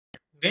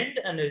Wind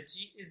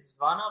energy is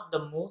one of the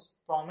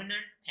most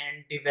prominent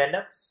and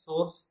developed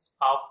sources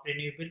of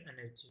renewable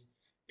energy.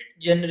 It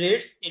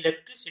generates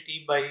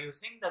electricity by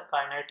using the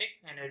kinetic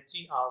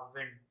energy of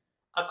wind.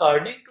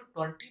 According to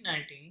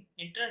 2019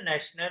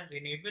 International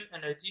Renewable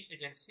Energy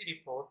Agency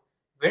report,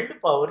 wind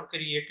power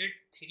created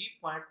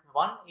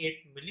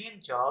 3.18 million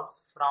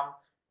jobs from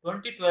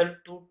 2012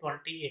 to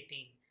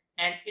 2018,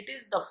 and it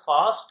is the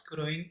fast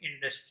growing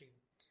industry.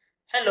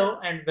 Hello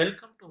and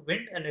welcome to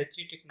Wind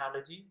Energy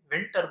Technology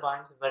Wind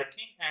Turbines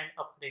Working and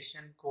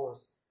Operation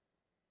course.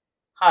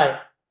 Hi,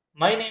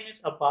 my name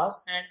is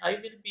Abbas and I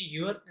will be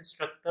your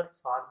instructor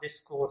for this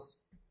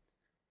course.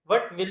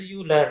 What will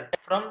you learn?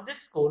 From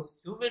this course,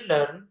 you will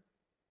learn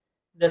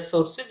the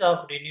sources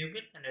of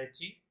renewable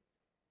energy,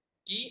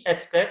 key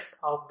aspects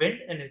of wind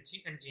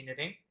energy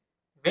engineering,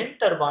 wind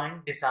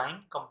turbine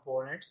design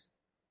components,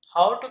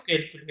 how to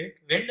calculate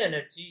wind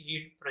energy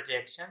yield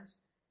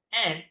projections,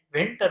 and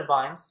wind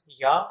turbines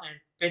yaw and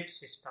pitch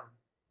system.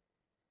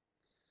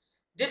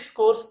 This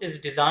course is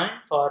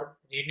designed for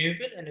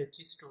renewable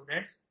energy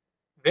students,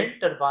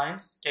 wind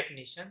turbines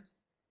technicians,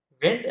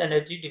 wind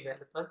energy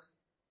developers,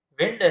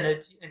 wind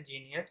energy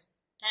engineers,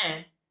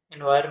 and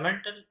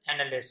environmental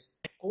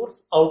analysts.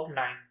 Course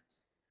outline.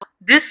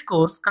 This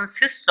course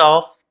consists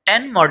of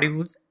 10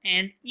 modules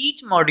and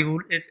each module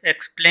is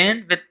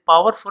explained with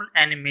powerful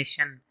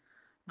animation.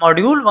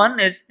 Module 1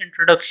 is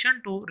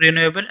Introduction to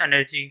Renewable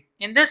Energy.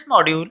 In this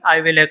module, I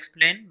will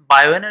explain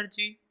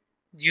bioenergy,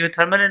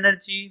 geothermal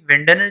energy,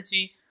 wind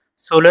energy,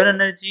 solar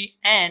energy,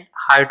 and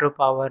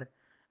hydropower.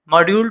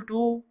 Module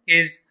 2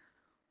 is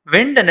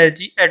Wind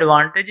energy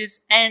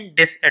advantages and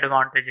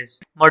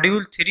disadvantages.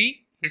 Module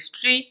 3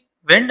 History,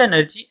 Wind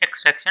energy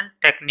extraction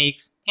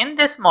techniques. In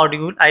this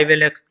module, I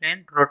will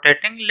explain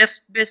rotating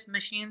lift based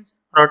machines,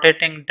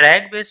 rotating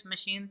drag based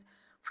machines,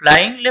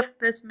 flying lift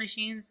based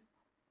machines,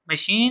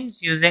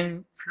 machines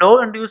using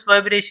flow induced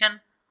vibration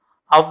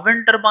of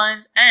wind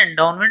turbines and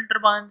downwind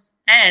turbines,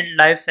 and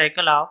life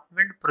cycle of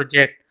wind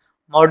project.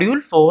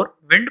 Module 4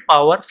 Wind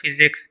power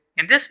physics.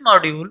 In this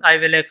module, I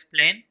will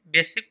explain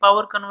basic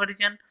power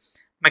conversion,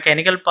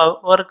 mechanical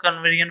power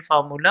conversion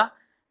formula,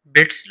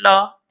 Bitts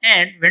law,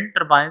 and wind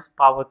turbines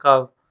power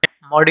curve.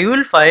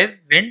 Module 5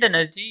 Wind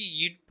energy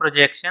yield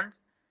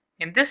projections.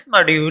 In this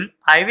module,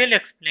 I will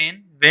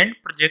explain wind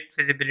project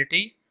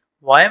feasibility,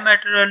 why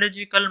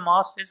meteorological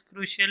mass is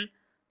crucial,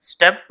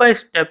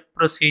 step-by-step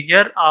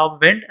procedure of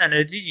wind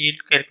energy yield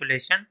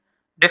calculation,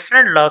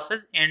 different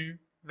losses in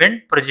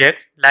wind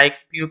projects like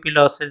PUP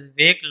losses,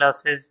 wake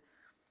losses.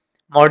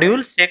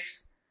 Module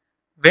 6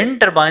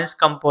 Wind turbines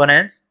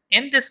components.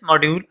 In this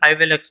module, I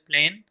will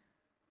explain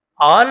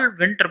all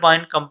wind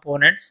turbine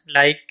components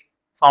like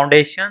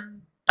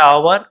foundation,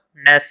 tower,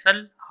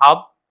 nacelle, hub,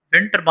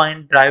 wind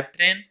turbine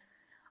drivetrain.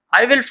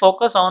 I will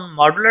focus on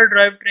modular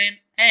drivetrain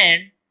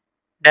and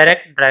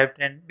direct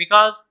drivetrain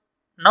because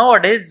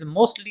nowadays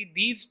mostly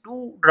these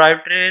two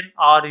drivetrain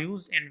are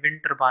used in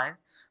wind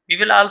turbines. We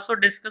will also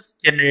discuss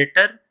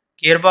generator,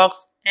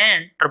 gearbox,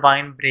 and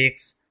turbine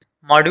brakes.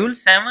 Module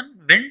 7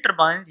 Wind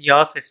turbines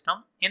yaw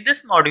system. In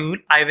this module,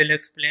 I will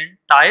explain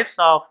types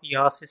of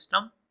yaw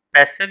system,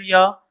 passive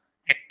yaw,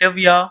 active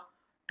yaw,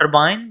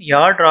 turbine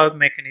yaw drive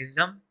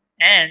mechanism,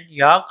 and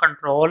yaw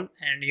control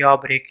and yaw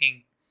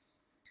braking.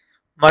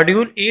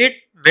 Module 8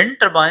 Wind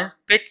turbines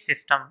pitch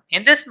system.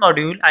 In this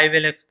module, I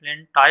will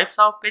explain types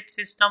of pitch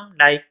system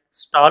like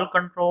stall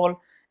control,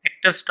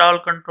 active stall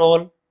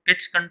control,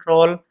 pitch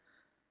control,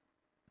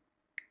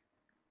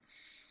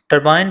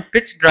 turbine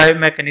pitch drive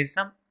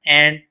mechanism,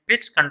 and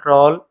pitch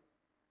control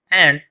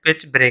and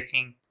pitch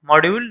braking.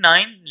 Module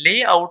 9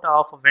 Layout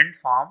of wind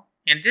farm.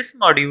 In this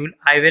module,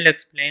 I will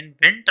explain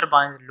wind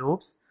turbines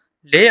loops,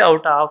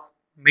 layout of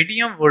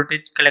medium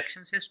voltage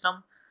collection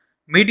system,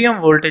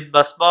 medium voltage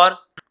bus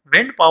bars,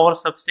 wind power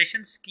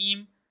substation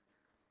scheme,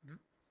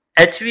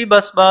 HV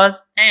bus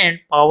bars, and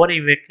power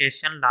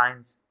evacuation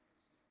lines.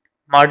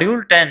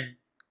 Module 10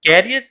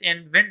 Careers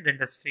in wind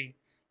industry.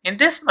 In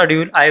this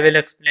module, I will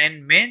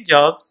explain main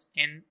jobs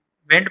in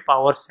wind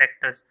power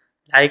sectors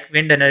like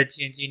wind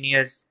energy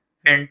engineers,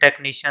 wind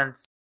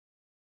technicians,